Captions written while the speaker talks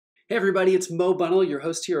Hey everybody, it's Mo Bunnell, your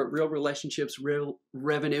host here at Real Relationships, Real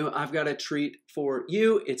Revenue. I've got a treat for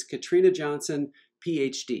you. It's Katrina Johnson,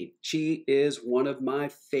 PhD. She is one of my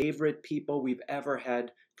favorite people we've ever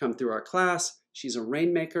had come through our class. She's a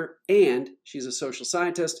rainmaker and she's a social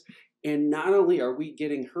scientist. And not only are we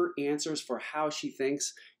getting her answers for how she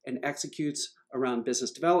thinks and executes around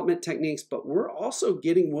business development techniques, but we're also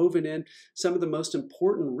getting woven in some of the most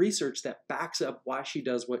important research that backs up why she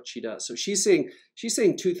does what she does. So she's saying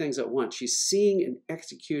two things at once. She's seeing and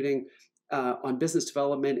executing on business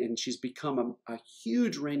development, and she's become a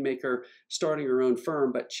huge rainmaker starting her own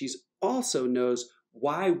firm, but she's also knows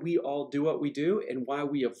why we all do what we do and why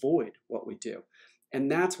we avoid what we do. And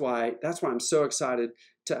that's why I'm so excited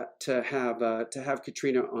to have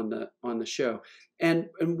Katrina on the show. And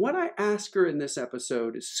what I asked her in this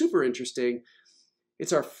episode is super interesting.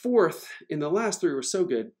 It's our fourth, and the last three were so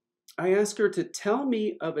good. I asked her to tell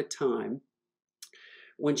me of a time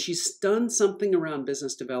when she's done something around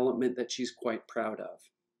business development that she's quite proud of.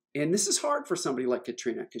 And this is hard for somebody like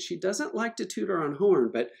Katrina because she doesn't like to toot her own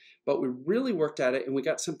horn, but we really worked at it and we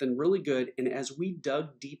got something really good. And as we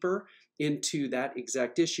dug deeper into that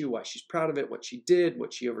exact issue, why she's proud of it, what she did,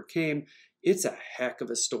 what she overcame, it's a heck of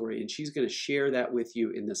a story. And she's going to share that with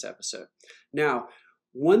you in this episode. Now,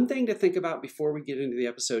 one thing to think about before we get into the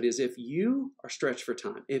episode is if you are stretched for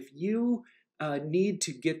time, if you need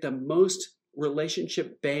to get the most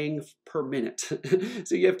relationship bang per minute.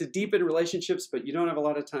 So you have to deepen relationships, but you don't have a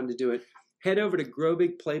lot of time to do it. Head over to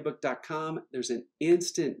growbigplaybook.com. There's an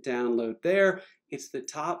instant download there. It's the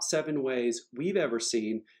top 7 ways we've ever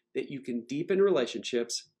seen that you can deepen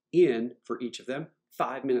relationships in, for each of them,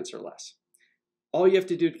 5 minutes or less. All you have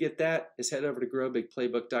to do to get that is head over to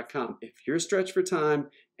growbigplaybook.com. If you're stretched for time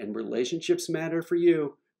and relationships matter for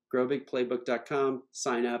you, growbigplaybook.com,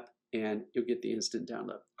 sign up, and you'll get the instant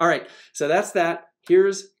download. All right, so that's that.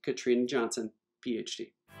 Here's Katrina Johnson,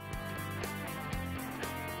 PhD.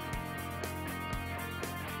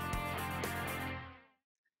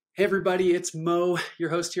 Hey everybody, it's Mo, your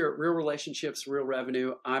host here at Real Relationships, Real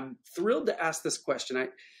Revenue. I'm thrilled to ask this question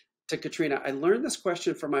to Katrina. I learned this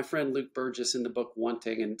question from my friend Luke Burgess in the book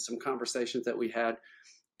Wanting and some conversations that we had.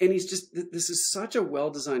 And this is such a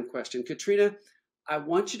well-designed question. Katrina, I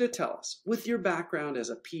want you to tell us, with your background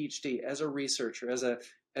as a PhD, as a researcher, as a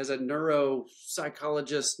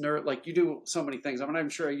neuropsychologist, like you do so many things. I'm not even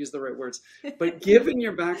sure I use the right words, but given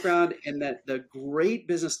your background and that the great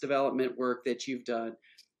business development work that you've done,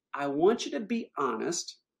 I want you to be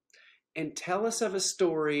honest and tell us of a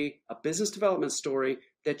story, a business development story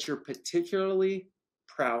that you're particularly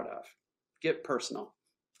proud of. Get personal.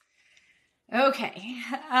 Okay,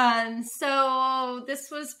 so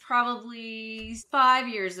this was probably 5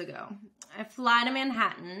 years ago. I fly to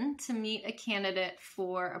Manhattan to meet a candidate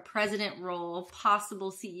for a president role,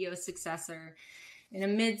 possible CEO successor in a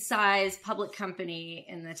mid-sized public company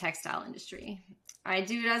in the textile industry. I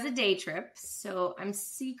do it as a day trip, so I'm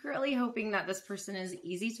secretly hoping that this person is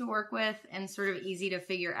easy to work with and sort of easy to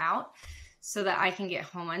figure out so that I can get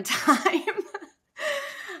home on time.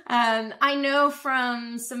 I know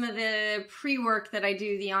from some of the pre-work that I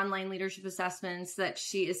do, the online leadership assessments, that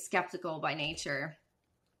she is skeptical by nature.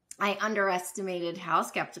 I underestimated how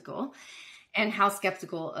skeptical and how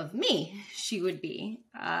skeptical of me she would be.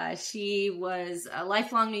 She was a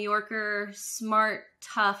lifelong New Yorker, smart,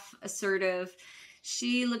 tough, assertive.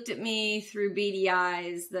 She looked at me through beady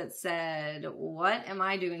eyes that said, "What am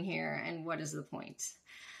I doing here? And what is the point?"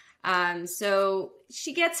 So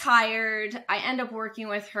she gets hired. I end up working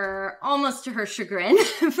with her almost to her chagrin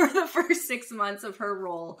for the first 6 months of her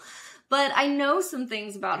role. But I know some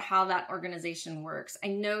things about how that organization works. I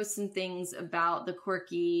know some things about the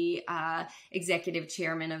quirky executive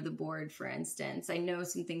chairman of the board, for instance. I know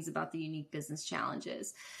some things about the unique business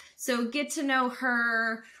challenges. So get to know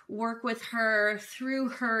her, work with her, through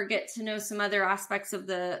her, get to know some other aspects of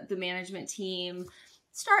the management team.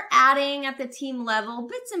 Start adding at the team level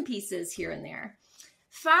bits and pieces here and there.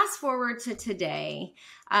 Fast forward to today,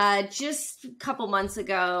 just a couple months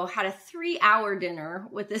ago, had a 3-hour dinner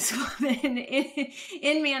with this woman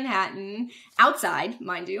in Manhattan, outside,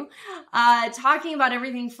 mind you, talking about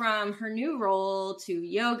everything from her new role to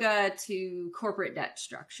yoga to corporate debt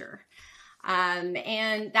structure.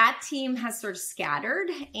 And that team has sort of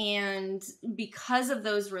scattered. And because of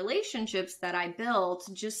those relationships that I built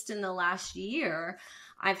just in the last year,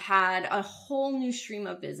 I've had a whole new stream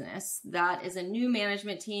of business that is a new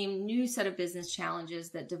management team, new set of business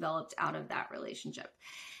challenges that developed out of that relationship.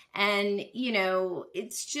 And, you know,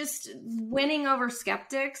 it's just winning over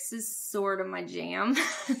skeptics is sort of my jam.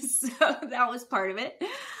 So that was part of it.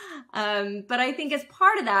 But I think as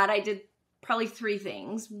part of that, I did probably three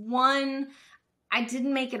things. One, I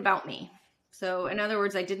didn't make it about me. So in other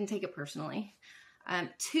words, I didn't take it personally.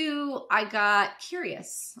 Two, I got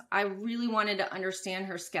curious. I really wanted to understand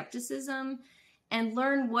her skepticism and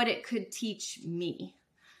learn what it could teach me.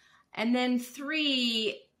 And then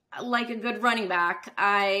three, like a good running back,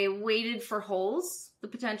 I waited for holes, the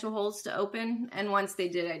potential holes to open. And once they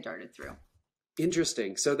did, I darted through.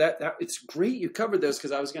 Interesting. So that it's great you covered those,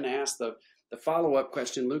 because I was going to ask the follow-up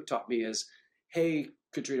question Luke taught me is, hey,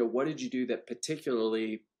 Katrina, what did you do that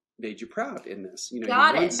particularly made you proud in this? You know,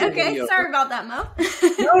 got it. Okay, sorry about that, Mo.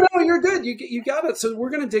 No, you're good. You got it. So we're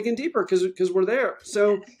going to dig in deeper because we're there.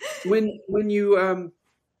 So when you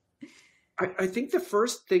I think the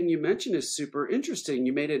first thing you mentioned is super interesting.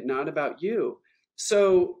 You made it not about you.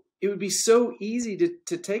 So it would be so easy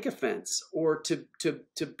to take offense or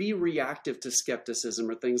to be reactive to skepticism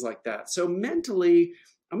or things like that. So mentally,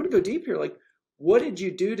 I'm going to go deep here. Like, what did you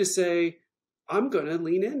do to say, I'm going to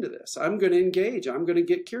lean into this. I'm going to engage. I'm going to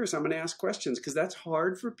get curious. I'm going to ask questions, because that's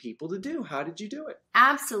hard for people to do. How did you do it?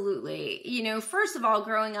 Absolutely. You know, first of all,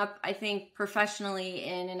 growing up, I think professionally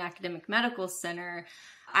in an academic medical center,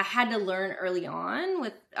 I had to learn early on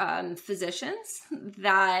with physicians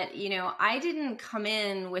that, you know, I didn't come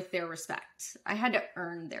in with their respect. I had to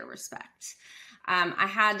earn their respect. I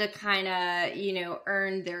had to kind of, you know,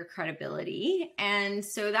 earn their credibility. And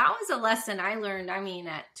so that was a lesson I learned, I mean,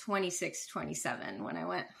 at 26, 27, when I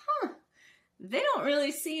went, they don't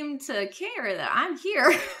really seem to care that I'm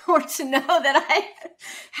here or to know that I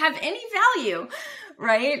have any value,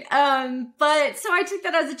 right? But so I took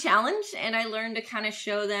that as a challenge, and I learned to kind of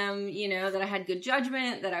show them, you know, that I had good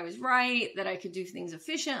judgment, that I was right, that I could do things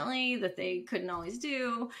efficiently, that they couldn't always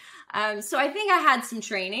do. So I think I had some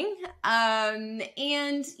training.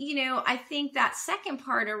 And, you know, I think that second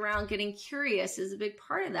part around getting curious is a big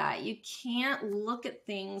part of that. You can't look at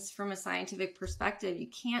things from a scientific perspective. You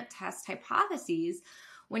can't test hypotheses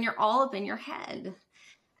when you're all up in your head.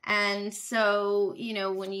 And so, you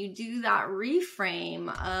know, when you do that reframe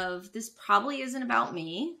of this probably isn't about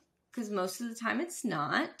me, because most of the time it's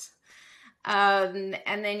not. And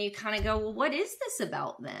then you kind of go, well, what is this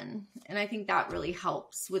about then? And I think that really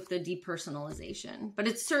helps with the depersonalization. But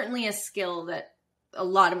it's certainly a skill that a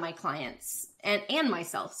lot of my clients and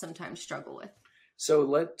myself sometimes struggle with.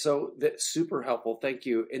 So that's super helpful. Thank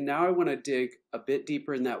you. And now I want to dig a bit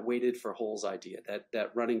deeper in that waited for holes idea,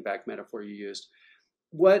 that running back metaphor you used.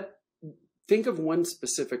 Think of one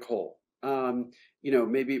specific hole. You know,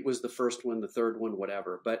 maybe it was the first one, the third one,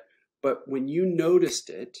 whatever. But when you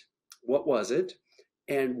noticed it, what was it?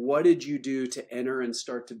 And what did you do to enter and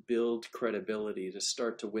start to build credibility, to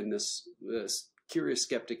start to win this curious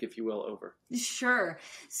skeptic, if you will, over? Sure.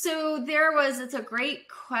 So it's a great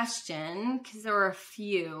question, because there were a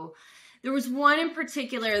few. There was one in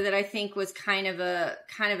particular that I think was kind of a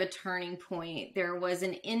turning point. There was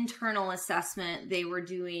an internal assessment they were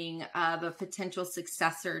doing of a potential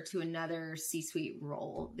successor to another C-suite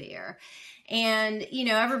role there. And, you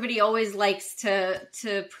know, everybody always likes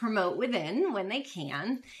to promote within when they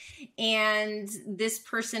can. And this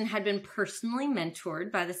person had been personally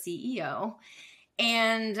mentored by the CEO.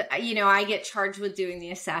 And, you know, I get charged with doing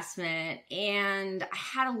the assessment, and I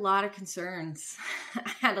had a lot of concerns.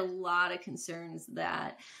 I had a lot of concerns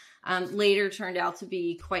that later turned out to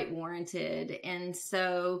be quite warranted. And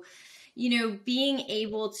so, you know, being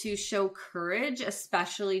able to show courage,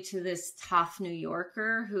 especially to this tough New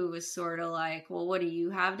Yorker who was sort of like, well, what do you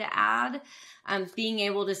have to add? Being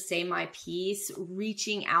able to say my piece,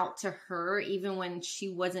 reaching out to her, even when she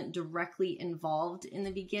wasn't directly involved in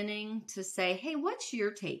the beginning, to say, hey, what's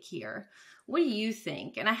your take here? What do you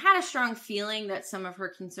think? And I had a strong feeling that some of her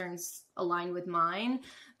concerns aligned with mine,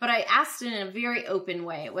 but I asked in a very open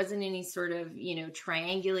way. It wasn't any sort of, you know,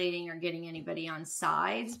 triangulating or getting anybody on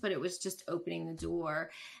sides, but it was just opening the door.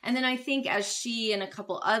 And then I think as she and a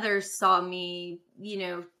couple others saw me, you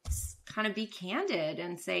know, kind of be candid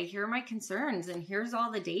and say, here are my concerns and here's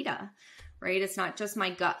all the data, right? It's not just my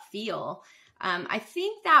gut feel. I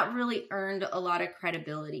think that really earned a lot of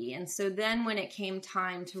credibility. And so then when it came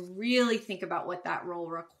time to really think about what that role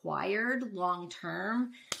required long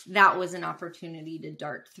term, that was an opportunity to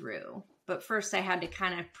dart through. But first I had to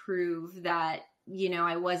kind of prove that, you know,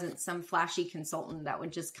 I wasn't some flashy consultant that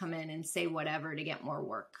would just come in and say whatever to get more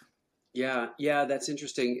work. Yeah, that's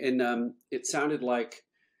interesting. And it sounded like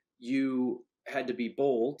you had to be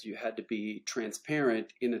bold, you had to be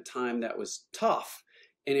transparent in a time that was tough.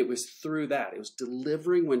 And it was through that, it was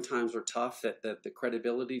delivering when times were tough that the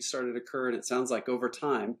credibility started to occur. And it sounds like over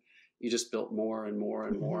time, you just built more and more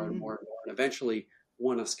and more and more and more, and eventually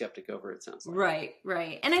won a skeptic over, it sounds like. Right,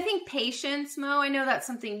 right. And I think patience, Mo, I know that's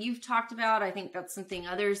something you've talked about. I think that's something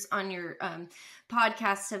others on your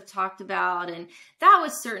podcast have talked about. And that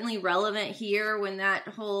was certainly relevant here when that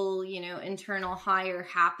whole, internal hire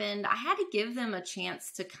happened. I had to give them a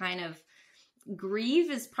chance to kind of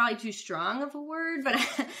grieve is probably too strong of a word, but I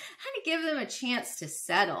had to give them a chance to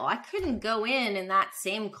settle. I couldn't go in that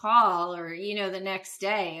same call or, the next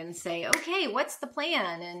day and say, okay, what's the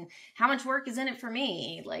plan and how much work is in it for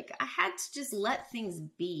me? Like I had to just let things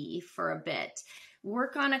be for a bit,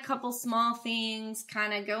 work on a couple small things,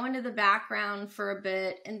 kind of go into the background for a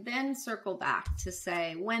bit, and then circle back to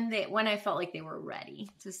say when I felt like they were ready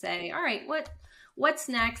to say, all right, what's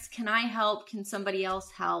next? Can I help? Can somebody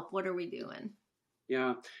else help? What are we doing?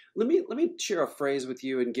 Yeah. Let me share a phrase with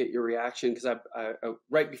you and get your reaction. Because I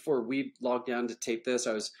right before we logged down to tape this,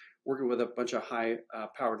 I was working with a bunch of high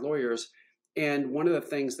powered lawyers. And one of the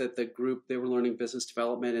things that the group, they were learning business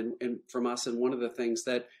development and from us. And one of the things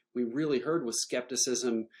that we really heard was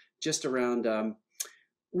skepticism just around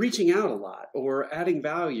reaching out a lot or adding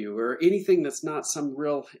value or anything that's not some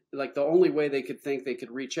real, like the only way they could think they could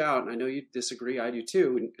reach out. And I know you disagree, I do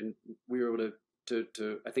too. And we were able to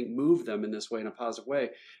I think move them in this way, in a positive way.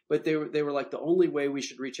 But they were like, the only way we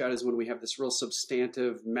should reach out is when we have this real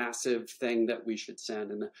substantive, massive thing that we should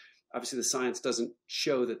send. And obviously the science doesn't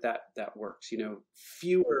show that works.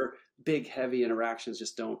 Fewer big, heavy interactions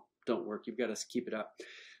just don't work. You've got to keep it up.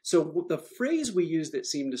 So the phrase we used that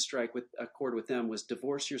seemed to strike with a chord with them was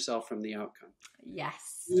divorce yourself from the outcome.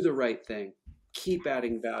 Yes. Do the right thing. Keep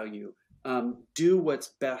adding value. Do what's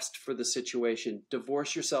best for the situation.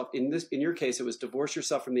 Divorce yourself. In your case, it was divorce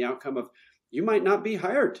yourself from the outcome of you might not be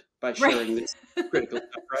hired by sharing this critical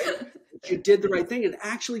stuff, right? You did the right thing and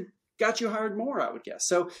actually got you hired more, I would guess.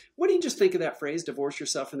 So what do you just think of that phrase, divorce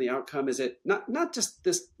yourself from the outcome? Is it not just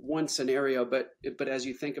this one scenario, but as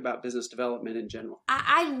you think about business development in general?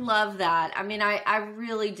 I love that. I mean, I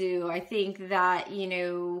really do. I think that,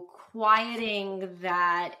 quieting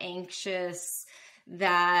that anxious,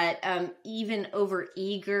 that even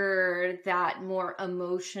overeager, that more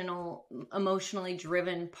emotionally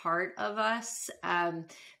driven part of us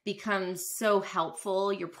becomes so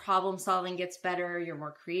helpful. Your problem solving gets better. You're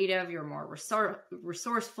more creative. You're more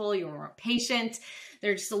resourceful. You're more patient.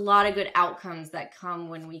 There's just a lot of good outcomes that come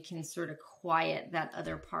when we can sort of quiet that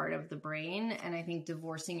other part of the brain. And I think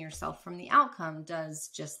divorcing yourself from the outcome does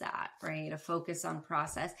just that, right? A focus on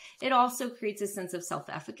process. It also creates a sense of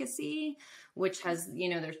self-efficacy, which has,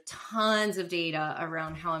 there's tons of data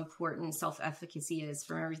around how important self-efficacy is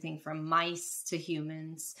from everything from mice to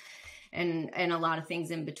humans and a lot of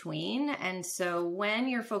things in between. And so when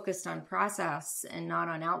you're focused on process and not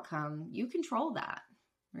on outcome, you control that,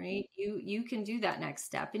 right? You can do that next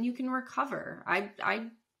step and you can recover. I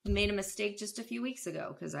made a mistake just a few weeks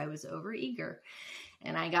ago because I was overeager.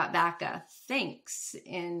 And I got back a thanks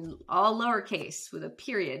in all lowercase with a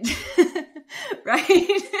period,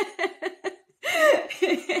 right?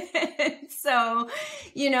 So,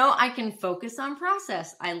 I can focus on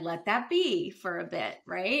process. I let that be for a bit,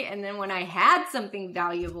 right? And then when I had something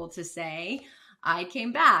valuable to say, I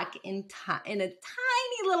came back in a tiny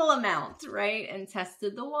little amount, right? And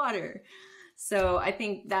tested the water. So I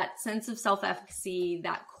think that sense of self-efficacy,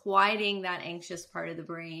 that quieting that anxious part of the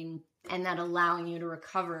brain, and that allowing you to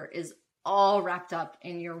recover is all wrapped up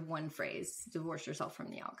in your one phrase, divorce yourself from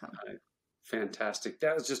the outcome. Right. Fantastic.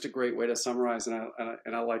 That was just a great way to summarize. And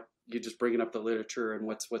I like you just bringing up the literature and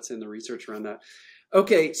what's in the research around that.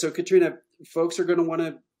 Okay. So Katrina, folks are going to want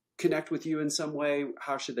to connect with you in some way.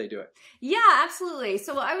 How should they do it? Yeah, absolutely.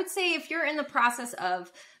 So I would say if you're in the process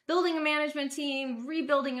of building a management team,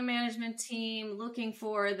 rebuilding a management team, looking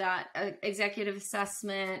for that executive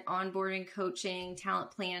assessment, onboarding, coaching,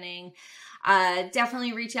 talent planning,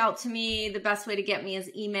 definitely reach out to me. The best way to get me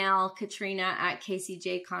is email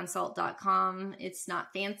katrina@kcjconsult.com. It's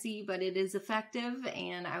not fancy, but it is effective.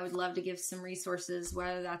 And I would love to give some resources,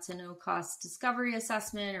 whether that's a no-cost discovery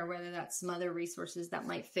assessment or whether that's some other resources that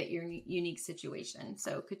might fit your unique situation.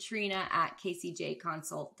 So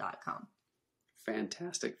katrina@kcjconsult.com.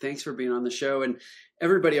 Fantastic. Thanks for being on the show. And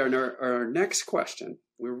everybody, our next question,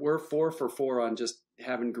 we're 4 for 4 on just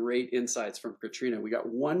having great insights from Katrina. We got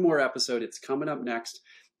one more episode. It's coming up next.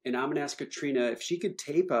 And I'm going to ask Katrina if she could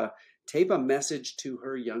tape a message to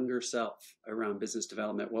her younger self around business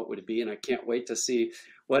development, what would it be? And I can't wait to see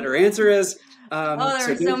what her answer is. There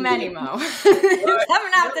are so many, Mo. I'm going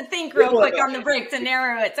to have to think real quick on the break to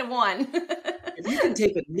narrow it to one. If you can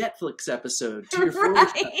tape a Netflix episode to your phone,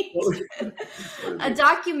 a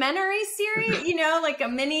documentary series, like a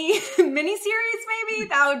mini series, maybe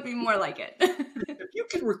that would be more like it. If you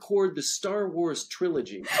could record the Star Wars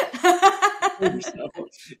trilogy. No,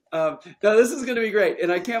 this is going to be great,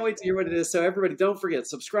 and I can't wait to hear what it is. So everybody, don't forget,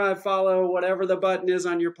 subscribe, follow, whatever the button is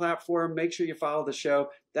on your platform. Make sure you follow the show.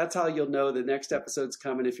 That's how you'll know the next episode's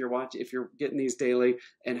coming if you're getting these daily,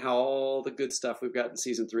 and how all the good stuff we've got in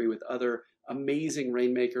season 3 with other amazing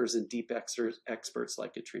rainmakers and deep experts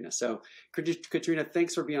like Katrina. So Katrina,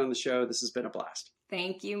 thanks for being on the show. This has been a blast.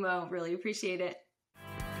 Thank you, Mo. Really appreciate it.